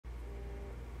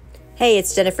Hey,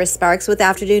 it's Jennifer Sparks with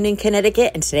Afternoon in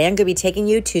Connecticut, and today I'm going to be taking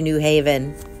you to New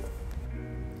Haven.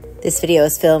 This video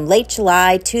is filmed late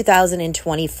July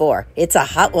 2024. It's a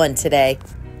hot one today.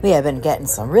 We have been getting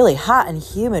some really hot and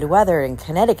humid weather in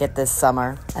Connecticut this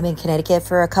summer. I'm in Connecticut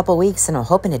for a couple weeks and I'm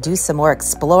hoping to do some more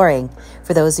exploring.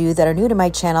 For those of you that are new to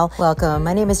my channel, welcome.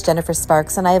 My name is Jennifer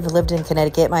Sparks and I have lived in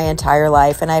Connecticut my entire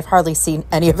life and I've hardly seen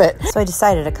any of it. So I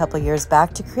decided a couple years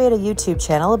back to create a YouTube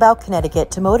channel about Connecticut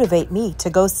to motivate me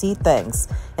to go see things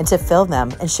and to film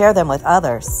them and share them with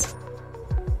others.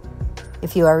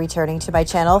 If you are returning to my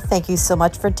channel, thank you so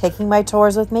much for taking my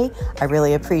tours with me. I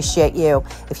really appreciate you.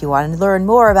 If you want to learn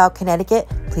more about Connecticut,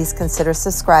 please consider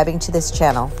subscribing to this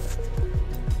channel.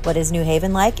 What is New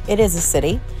Haven like? It is a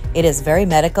city. It is very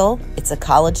medical. It's a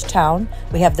college town.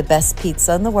 We have the best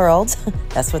pizza in the world.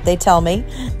 That's what they tell me.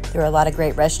 There are a lot of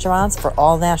great restaurants for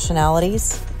all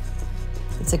nationalities.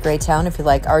 It's a great town if you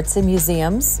like arts and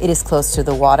museums. It is close to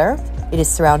the water. It is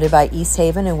surrounded by East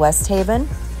Haven and West Haven.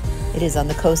 It is on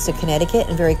the coast of Connecticut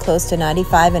and very close to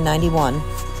 95 and 91.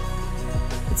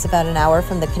 It's about an hour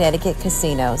from the Connecticut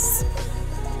casinos.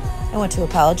 I want to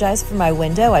apologize for my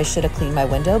window. I should have cleaned my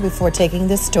window before taking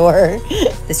this tour.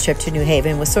 This trip to New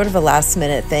Haven was sort of a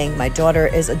last-minute thing. My daughter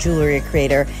is a jewelry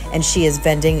creator and she is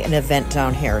vending an event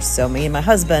down here. So me and my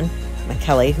husband,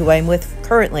 Kelli, who I'm with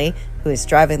currently, who is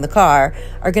driving the car,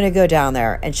 are going to go down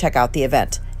there and check out the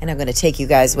event. And I'm going to take you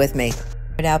guys with me.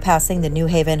 We're now passing the New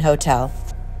Haven Hotel.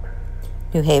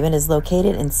 New Haven is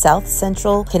located in South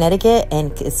Central Connecticut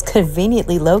and is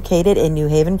conveniently located in New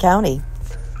Haven County.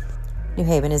 New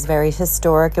Haven is very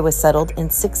historic. It was settled in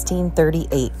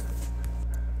 1638.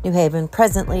 New Haven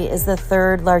presently is the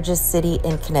third largest city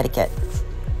in Connecticut.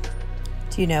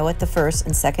 Do you know what the first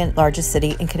and second largest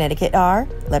city in Connecticut are?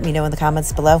 Let me know in the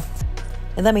comments below.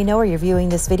 And let me know where you're viewing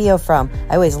this video from.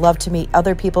 I always love to meet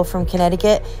other people from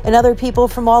Connecticut and other people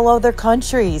from all other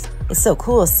countries. It's so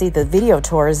cool to see the video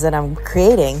tours that I'm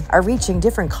creating are reaching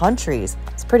different countries.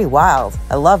 It's pretty wild.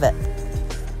 I love it.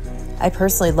 I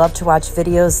personally love to watch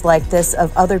videos like this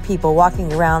of other people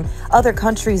walking around other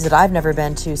countries that I've never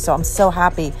been to. So I'm so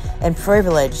happy and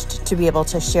privileged to be able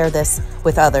to share this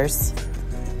with others.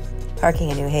 Parking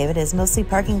in New Haven is mostly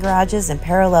parking garages and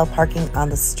parallel parking on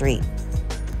the street.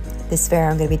 This fair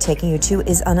I'm going to be taking you to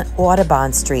is on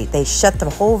Audubon Street. They shut the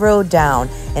whole road down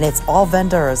and it's all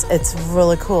vendors. It's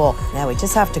really cool. Now we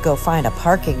just have to go find a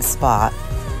parking spot.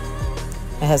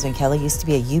 My husband Kelli used to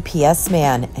be a UPS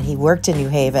man and he worked in New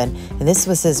Haven and this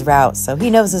was his route. So he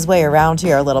knows his way around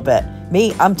here a little bit.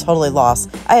 Me, I'm totally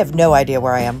lost. I have no idea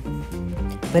where I am.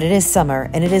 But it is summer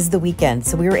and it is the weekend,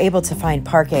 so we were able to find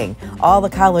parking. All the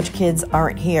college kids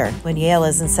aren't here. When Yale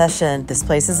is in session, this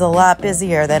place is a lot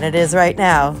busier than it is right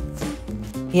now.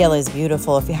 Yale is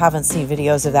beautiful. If you haven't seen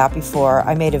videos of that before,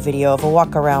 I made a video of a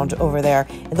walk around over there.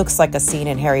 It looks like a scene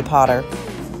in Harry Potter.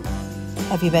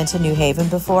 Have you been to New Haven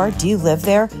before? Do you live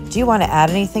there? Do you want to add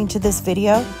anything to this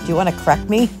video? Do you want to correct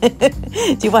me?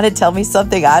 Do you want to tell me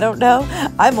something I don't know?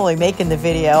 I'm only making the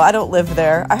video. I don't live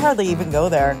there. I hardly even go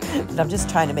there. But I'm just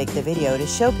trying to make the video to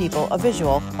show people a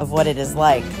visual of what it is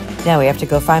like. Now we have to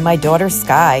go find my daughter,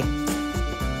 Sky.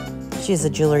 She's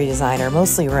a jewelry designer,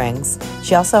 mostly rings.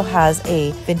 She also has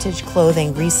a vintage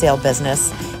clothing resale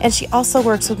business, and she also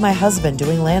works with my husband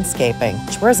doing landscaping.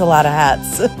 She wears a lot of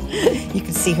hats. You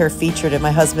can see her featured in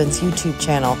my husband's YouTube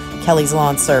channel, Kelli's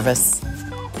Lawn Service.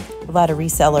 A lot of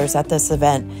resellers at this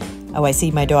event. Oh, I see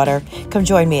my daughter. Come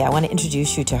join me. I want to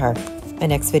introduce you to her. My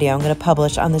next video I'm going to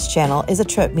publish on this channel is a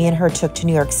trip me and her took to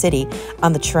New York City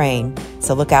on the train.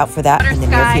 So look out for that in the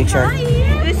near future.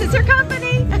 Hi. This is her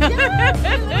company.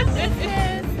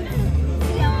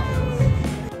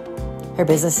 Her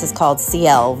business is called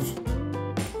CL.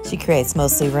 She creates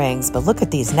mostly rings, but look at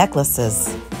these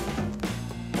necklaces.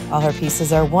 All her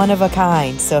pieces are one of a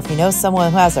kind, so if you know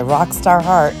someone who has a rock star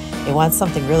heart and wants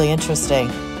something really interesting,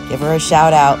 give her a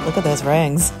shout out. Look at those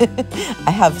rings.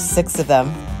 I have 6 of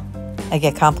them. I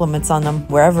get compliments on them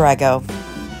wherever I go.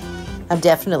 I'm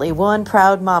definitely one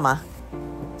proud mama.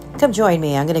 Come join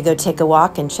me. I'm going to go take a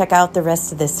walk and check out the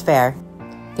rest of this fair.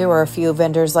 There were a few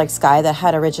vendors like Sky that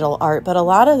had original art, but a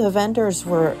lot of the vendors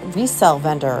were resale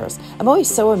vendors. I'm always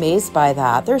so amazed by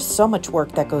that. There's so much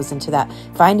work that goes into that.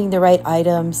 Finding the right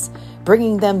items,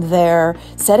 bringing them there,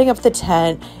 setting up the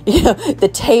tent, the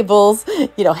tables,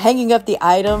 hanging up the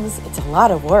items. It's a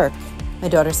lot of work. My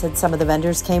daughter said some of the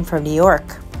vendors came from New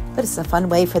York, but it's a fun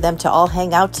way for them to all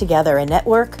hang out together and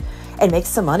network and make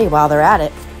some money while they're at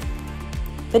it.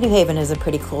 But New Haven is a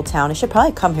pretty cool town. I should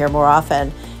probably come here more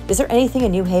often. Is there anything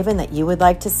in New Haven that you would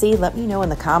like to see? Let me know in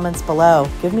the comments below.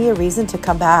 Give me a reason to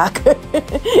come back.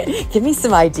 Give me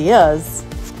some ideas.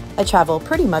 I travel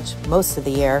pretty much most of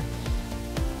the year.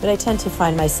 but I tend to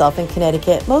find myself in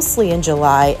Connecticut mostly in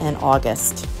July and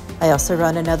August. I also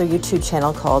run another YouTube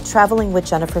channel called Traveling with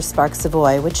Jennifer Sparks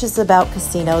Savoy, which is about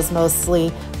casinos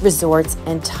mostly, resorts,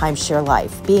 and timeshare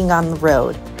life, being on the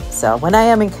road. So when I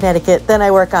am in Connecticut, then I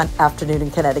work on Afternoon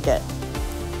in Connecticut.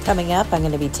 Coming up, I'm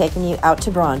going to be taking you out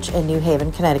to brunch in New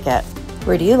Haven, Connecticut.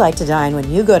 Where do you like to dine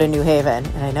when you go to New Haven?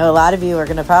 And I know a lot of you are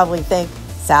going to probably think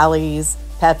Sally's,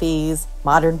 Pepe's,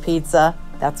 Modern Pizza.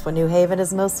 That's what New Haven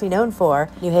is mostly known for.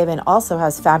 New Haven also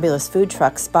has fabulous food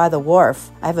trucks by the wharf.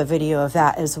 I have a video of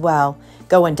that as well.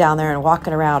 Going down there and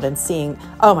walking around and seeing,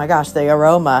 oh my gosh, the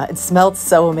aroma. It smelled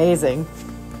so amazing.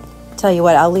 Tell you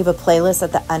what, I'll leave a playlist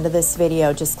at the end of this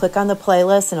video. Just click on the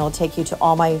playlist and it'll take you to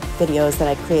all my videos that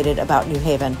I created about New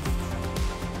Haven.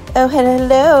 Oh,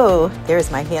 hello.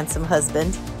 There's my handsome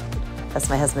husband. That's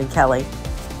my husband, Kelli.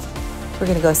 We're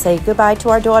going to go say goodbye to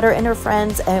our daughter and her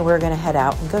friends, and we're going to head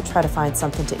out and go try to find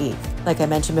something to eat. Like I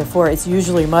mentioned before, it's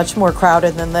usually much more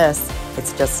crowded than this.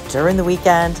 It's just during the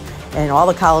weekend, and all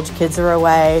the college kids are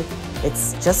away.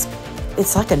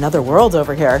 It's like another world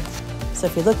over here. So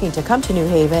if you're looking to come to New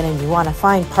Haven and you want to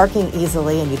find parking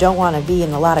easily and you don't want to be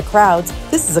in a lot of crowds,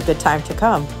 this is a good time to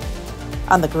come.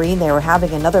 On the green, they were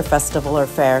having another festival or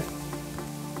fair.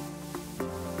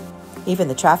 Even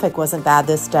the traffic wasn't bad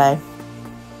this day.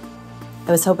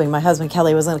 I was hoping my husband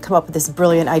Kelly was going to come up with this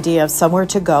brilliant idea of somewhere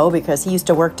to go because he used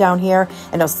to work down here,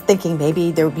 and I was thinking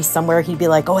maybe there would be somewhere he'd be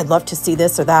like, oh, I'd love to see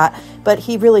this or that, but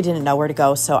he really didn't know where to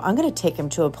go. So I'm going to take him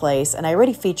to a place, and I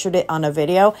already featured it on a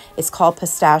video. It's called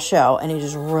Pistachio, and it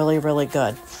is really, really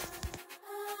good.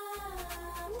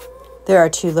 There are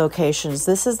two locations.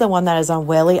 This is the one that is on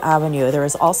Whaley Avenue. There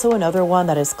is also another one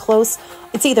that is close.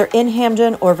 It's either in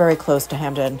Hamden or very close to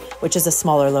Hamden, which is a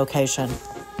smaller location.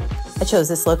 I chose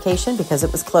this location because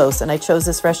it was close, and I chose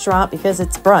this restaurant because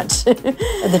it's brunch.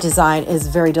 And the design is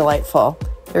very delightful.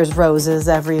 There's roses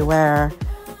everywhere,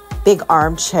 big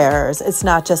armchairs. It's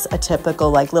not just a typical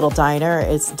like little diner.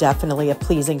 It's definitely a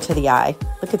pleasing to the eye.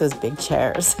 Look at those big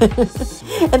chairs.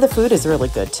 And the food is really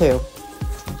good too.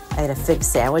 I had a fig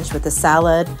sandwich with a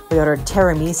salad. We ordered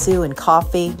tiramisu and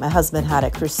coffee. My husband had a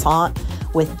croissant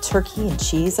with turkey and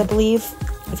cheese, I believe.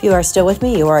 If you are still with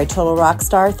me, you are a total rock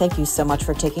star. Thank you so much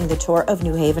for taking the tour of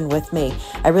New Haven with me.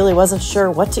 I really wasn't sure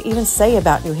what to even say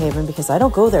about New Haven because I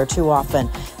don't go there too often.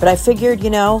 But I figured,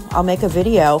 I'll make a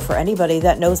video for anybody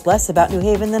that knows less about New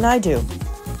Haven than I do.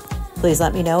 Please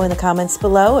let me know in the comments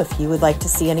below if you would like to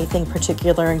see anything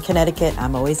particular in Connecticut.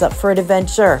 I'm always up for an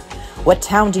adventure. What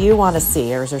town do you want to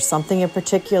see, or is there something in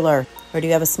particular? Or do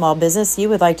you have a small business you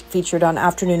would like to featured on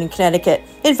Afternoon in Connecticut?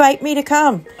 Invite me to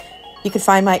come. You can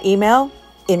find my email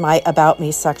in my About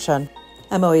Me section.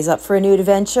 I'm always up for a new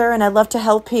adventure, and I love to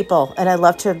help people, and I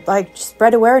love to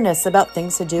spread awareness about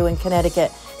things to do in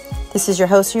Connecticut. This is your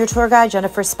host and your tour guide,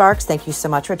 Jennifer Sparks. Thank you so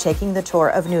much for taking the tour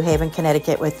of New Haven,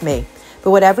 Connecticut with me.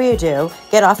 But whatever you do,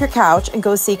 get off your couch and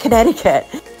go see Connecticut.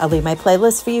 I'll leave my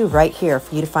playlist for you right here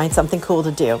for you to find something cool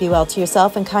to do. Be well to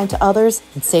yourself and kind to others,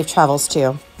 and safe travels to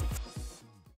you.